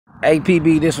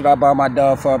APB, this is what I bought my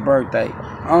dog for her birthday.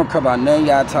 I don't care about nothing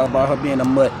y'all talk about her being a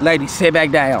mutt. Lady, sit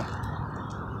back down.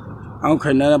 I don't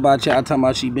care nothing about y'all talking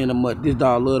about she being a mutt. This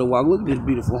dog love to walk. Look at this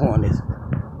beautiful harness.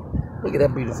 Look at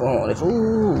that beautiful harness.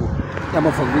 Ooh, that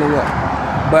motherfucker blew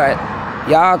up. But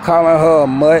y'all calling her a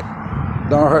mutt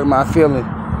don't hurt my feelings,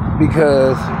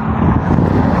 because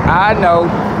I know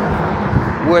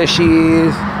where she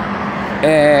is,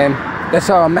 and that's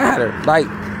all that matters. Like,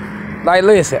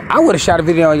 listen, I would have shot a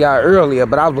video on y'all earlier,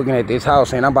 but I was looking at this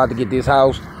house, and I'm about to get this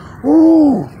house.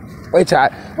 Ooh, wait till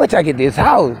I get this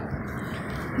house.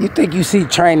 You think you see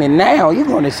training now, you're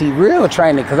going to see real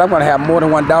training, because I'm going to have more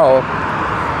than one dog.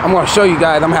 I'm going to show you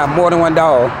guys I'm going to have more than one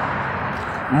dog.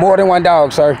 More than one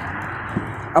dog, sir.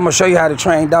 I'm going to show you how to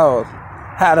train dogs.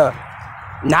 How to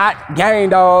not game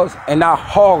dogs and not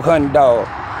hog hunting dogs.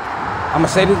 I'm going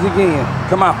to say this again.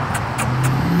 Come on.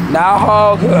 Not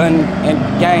hog hunting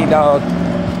and game dogs.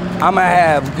 I'm going to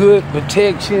have good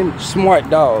protection, smart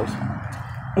dogs.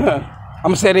 I'm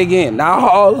going to say it again. Not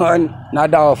hog hunting, not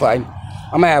dog fighting.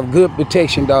 I'm going to have good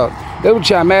protection dogs. That's what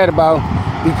y'all mad about,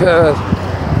 because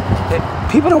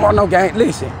people don't want no game.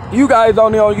 Listen, you guys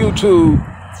only on YouTube.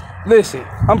 Listen,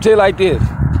 I'm telling you like this.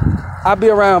 I be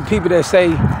around people that say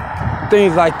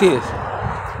things like this.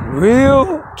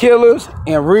 Real killers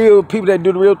and real people that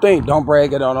do the real thing don't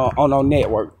brag it on no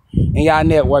network. And y'all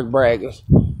network braggers.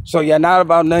 So y'all not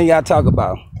about nothing y'all talk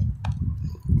about.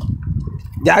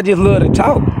 Y'all just love to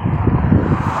talk.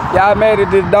 Y'all mad at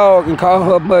this dog and call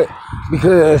her butt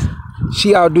because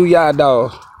she outdo y'all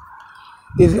dogs.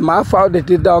 Is it my fault that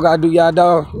this dog outdo y'all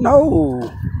dog?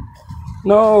 No.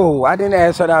 No, I didn't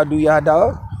ask her to outdo y'all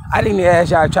dog. I didn't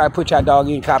ask y'all to try to put y'all dog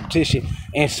in competition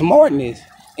and smartness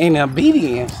and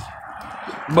obedience.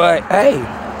 But hey,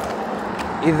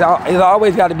 it's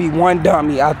always got to be one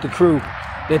dummy out the crew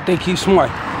that think he's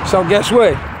smart. So guess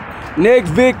what? Next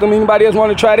victim, anybody else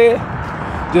want to try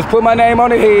that? Just put my name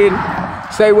on the head.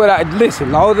 Say what I listen.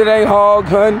 As long as it ain't hog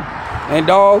hunting and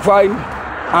dog fighting,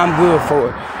 I'm good for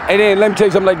it. And then let me tell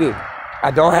you something like this.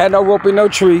 I don't have no rope in no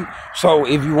tree. So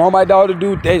if you want my dog to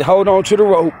do that, hold on to the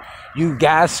rope. You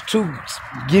guys to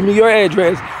give me your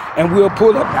address and we'll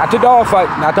pull up. Not the dog fight,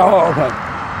 not the hog hunt.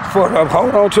 For the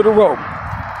hold on to the rope.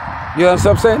 You know what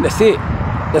I'm saying? That's it.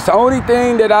 That's the only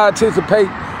thing that I anticipate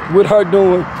with her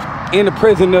doing in the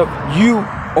presence of you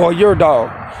or your dog.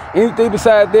 Anything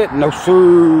besides that, no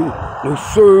sir. No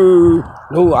sir.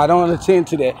 No, I don't attend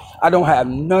to that. I don't have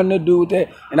nothing to do with that.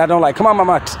 And I don't like, come on,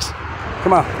 mama.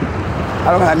 Come on.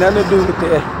 I don't have nothing to do with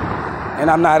that. And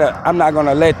I'm not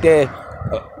gonna let that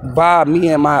vibe me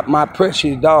and my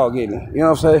precious dog in it. You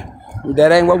know what I'm saying?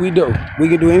 That ain't what we do. We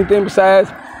can do anything besides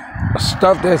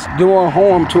stuff that's doing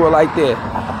harm to her like that.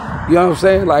 You know what I'm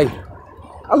saying? Like,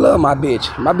 I love my bitch.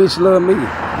 My bitch love me.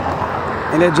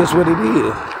 And that's just what it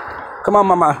is. Come on,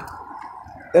 mama.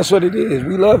 That's what it is.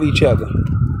 We love each other.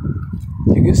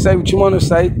 You can say what you want to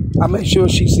say. I make sure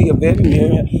she see a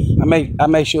veterinarian. I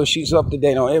make sure she's up to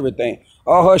date on everything.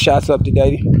 All her shots up to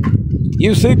date.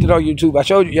 You see it on YouTube. I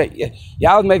showed you.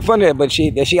 Y'all make fun of that, but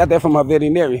she got that from her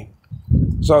veterinarian.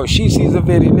 So she sees a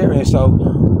veterinarian.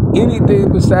 So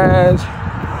anything besides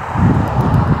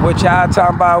what y'all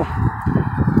talking about,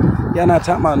 y'all not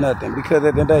talking about nothing. Because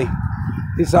at the end of the day,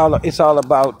 it's all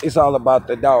about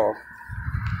the dog.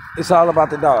 It's all about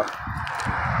the dog.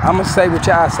 I'm gonna say what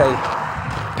y'all say.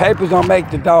 Papers don't make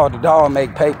the dog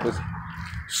make papers.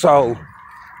 So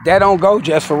that don't go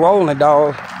just for rolling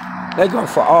dogs. They go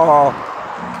for all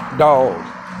dogs.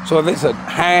 So if it's a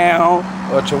hound,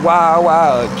 or a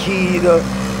chihuahua, or a Akita,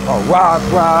 or a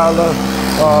Rottweiler,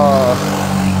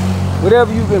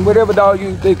 whatever dog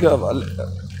you think of,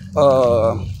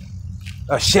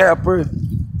 a shepherd,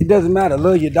 it doesn't matter.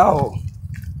 Love your dog.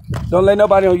 Don't let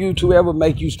nobody on YouTube ever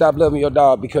make you stop loving your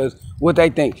dog because what they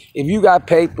think. If you got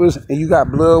papers and you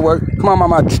got blood work, come on,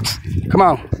 mama, come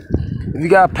on. If you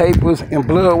got papers and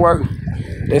blood work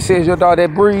that says your dog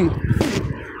that breed,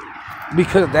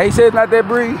 because they say it's not that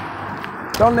breed,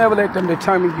 don't never let them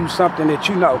determine you something that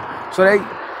you know. So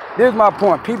this is my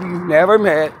point. People you never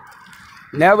met,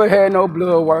 never had no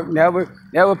blood work, never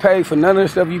paid for none of the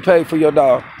stuff you paid for your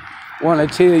dog, want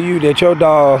to tell you that your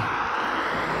dog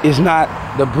is not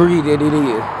the breed that it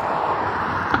is.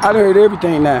 I done heard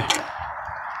everything now.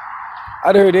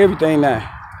 I done heard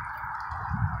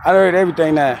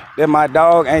everything now. That my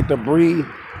dog ain't the breed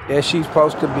that she's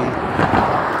supposed to be.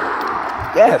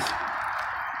 Yes.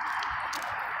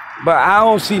 But I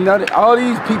don't see nothing. All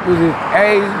these people is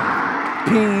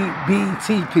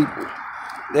APBT people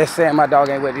that's saying my dog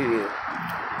ain't what it is.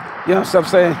 You know what I'm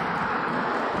saying?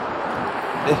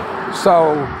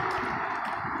 So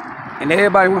And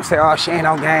everybody want to say, oh, she ain't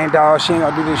no game dog. She ain't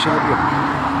gonna do this. She ain't gonna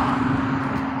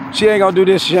do She ain't gonna do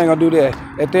this. She ain't gonna do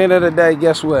that. At the end of the day,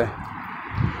 guess what?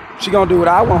 She gonna do what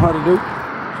I want her to do.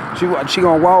 She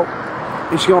gonna walk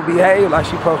and she gonna behave like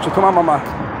she supposed to. Come on,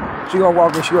 mama. She gonna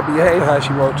walk and she gonna behave how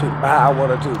she want to, how I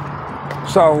want her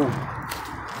to. So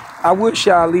I wish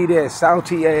y'all leave that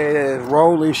salty ass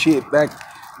rolling shit back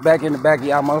in the back of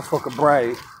y'all motherfucking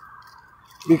brain,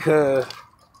 because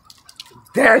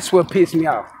that's what pissed me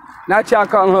off. Not y'all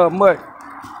calling her a mutt,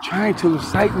 trying to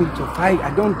incite me to fight.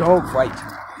 I don't dog fight.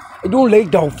 I don't like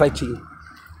dog fighting.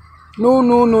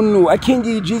 No. I can't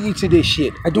get jiggy to this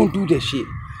shit. I don't do this shit.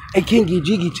 I can't get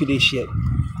jiggy to this shit.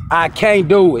 I can't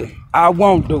do it. I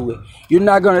won't do it. You're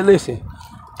not gonna listen.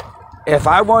 If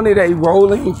I wanted a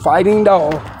rolling, fighting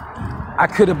dog, I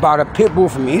could have bought a pit bull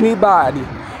from anybody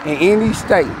in any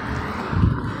state.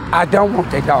 I don't want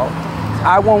that dog.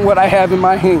 I want what I have in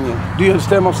my hand. Do you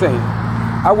understand what I'm saying?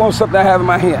 I want something I have in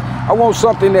my hand. I want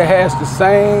something that has the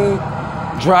same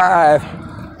drive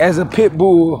as a pit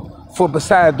bull for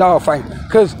besides dog fighting.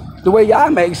 Because the way y'all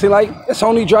make it seem like that's the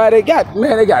only drive they got.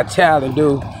 Man, they got talent,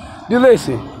 dude. You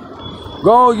listen,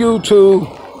 go on YouTube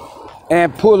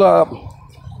and pull up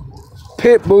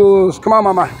pit bulls. Come on,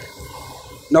 mama.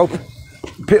 Nope.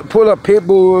 Pull up pit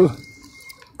bulls,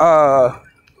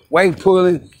 weight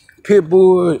pulling, pit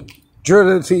bull,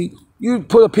 agility. You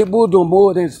pull a pit bull doing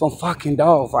more than some fucking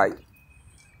dog fight.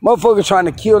 Motherfuckers trying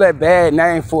to kill that bad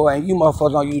name for it, and you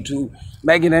motherfuckers on YouTube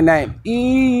making that name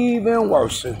even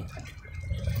worse.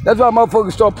 That's why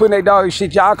motherfuckers start putting their dog in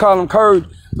shit. Y'all call them curds,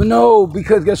 but no,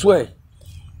 because guess what?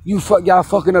 Y'all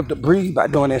fucking up the breed by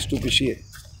doing that stupid shit.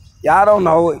 Y'all don't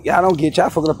know it. Y'all don't get. Y'all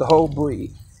fucking up the whole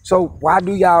breed. So why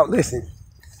do y'all listen?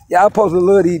 Y'all supposed to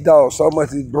love these dogs so much,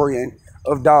 this breed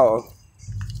of dogs.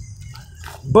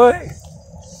 But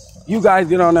you guys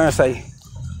get on there and say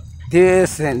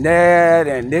this and that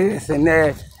and this and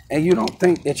that, and you don't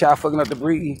think that y'all fucking up the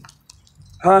breed,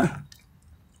 huh?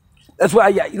 That's why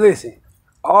y'all listen.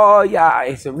 All y'all,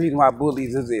 it's the reason why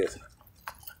bullies is this.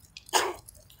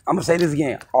 I'm gonna say this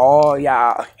again. All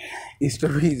y'all, it's the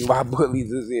reason why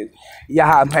bullies is this.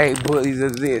 Y'all made bullies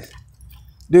as this.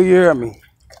 Do you hear me?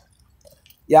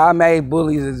 Y'all made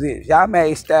bullies as this. Y'all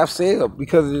made staff sell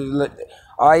because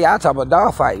all y'all talk about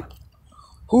dog fight.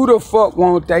 Who the fuck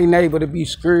want their neighbor to be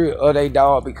scared of their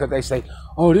dog because they say,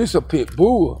 oh, this a pit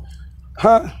bull?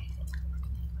 Huh?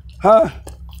 Huh?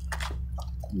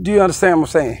 Do you understand what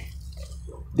I'm saying?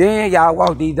 Then y'all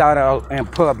walk these dogs out in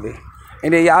public.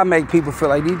 And then y'all make people feel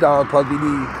like these dogs supposed to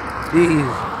be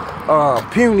these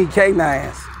puny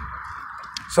canines.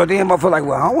 So then motherfuckers like,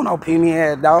 well, I don't want no puny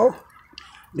ass dog.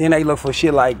 Then they look for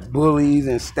shit like bullies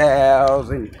and styles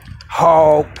and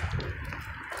hawk.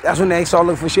 That's when they start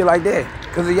looking for shit like that.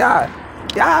 Cause of y'all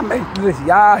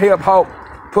help hawk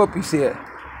puppy sell.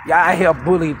 Y'all help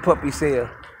bully puppy sell.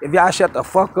 If y'all shut the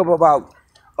fuck up about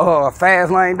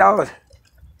fast lane dogs,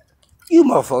 you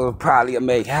motherfuckers probably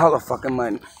make hella fucking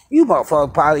money. You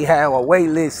motherfuckers probably have a wait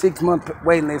list, 6-month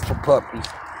wait list for puppies.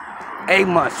 8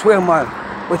 months, 12 months.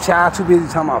 But y'all too busy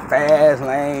talking about fast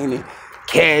lane and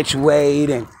catch weight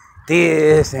and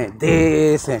this and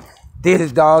this and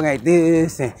this dog ain't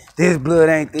this and this blood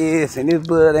ain't this and this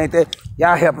blood ain't that.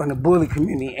 Y'all helping the bully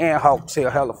community and hawk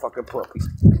sell hella fucking puppies.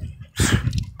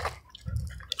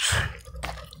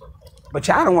 But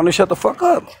y'all don't want to shut the fuck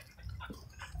up.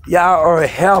 Y'all are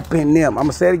helping them. I'm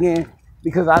gonna say it again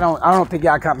because I don't think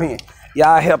y'all comprehend.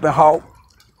 Y'all helping hawk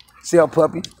sell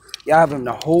puppies. Y'all helping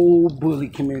the whole bully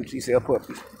community sell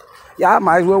puppies. Y'all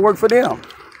might as well work for them.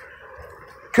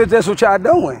 Cause that's what y'all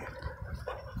doing.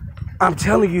 I'm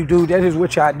telling you, dude, that is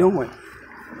what y'all doing.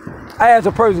 I asked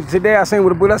a person today, I seen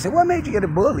with a bully, I said, what made you get a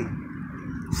bully?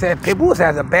 He said, pit bulls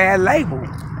has a bad label.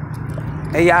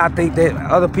 And y'all think that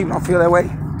other people don't feel that way?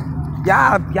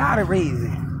 Y'all the reason.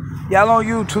 Y'all on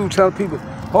YouTube telling people,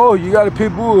 oh, you got a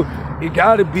pit bull, it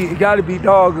gotta be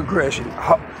dog aggression.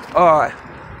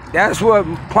 That's what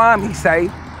Kwame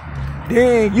say.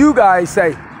 Then you guys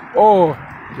say, oh,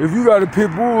 if you got a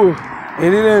pit bull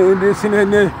and it ain't this and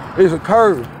that, it's a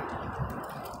curve.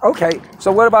 Okay,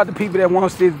 so what about the people that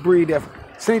wants this breed, that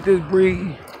seen this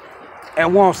breed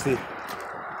and wants it?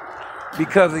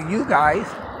 Because of you guys,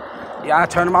 y'all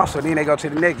turn them off, so then they go to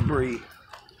the next breed.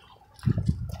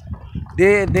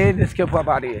 Then just keep up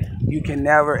out there. You can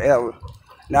never ever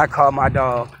not call my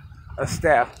dog a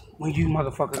staff when you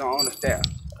motherfuckers don't own a staff.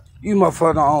 You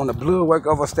motherfuckers don't own the blood work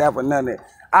of a staff or none of that.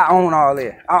 I own all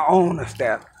that. I own the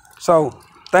staff. So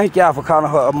thank y'all for calling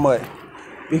her a mutt.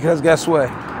 Because guess what?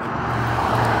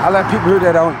 I let people hear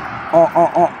that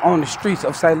on the streets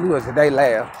of St. Louis and they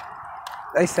laugh.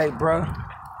 They say, bruh,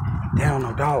 they don't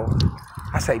know dogs.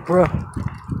 I say, bro,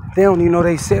 they don't even know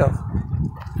they self.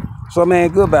 So man,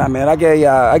 goodbye, man. I gave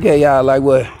y'all like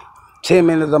what, 10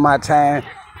 minutes of my time.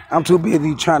 I'm too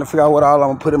busy trying to figure out what all I'm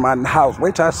gonna put in my house.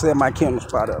 Wait till I set my kennel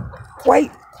spot up.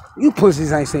 Wait, you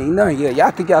pussies ain't seen nothing yet.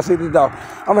 Y'all think y'all see this dog?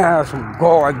 I'm gonna have some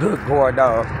good guard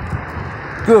dogs.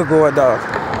 Good guard dogs.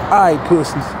 All right,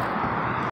 pussies.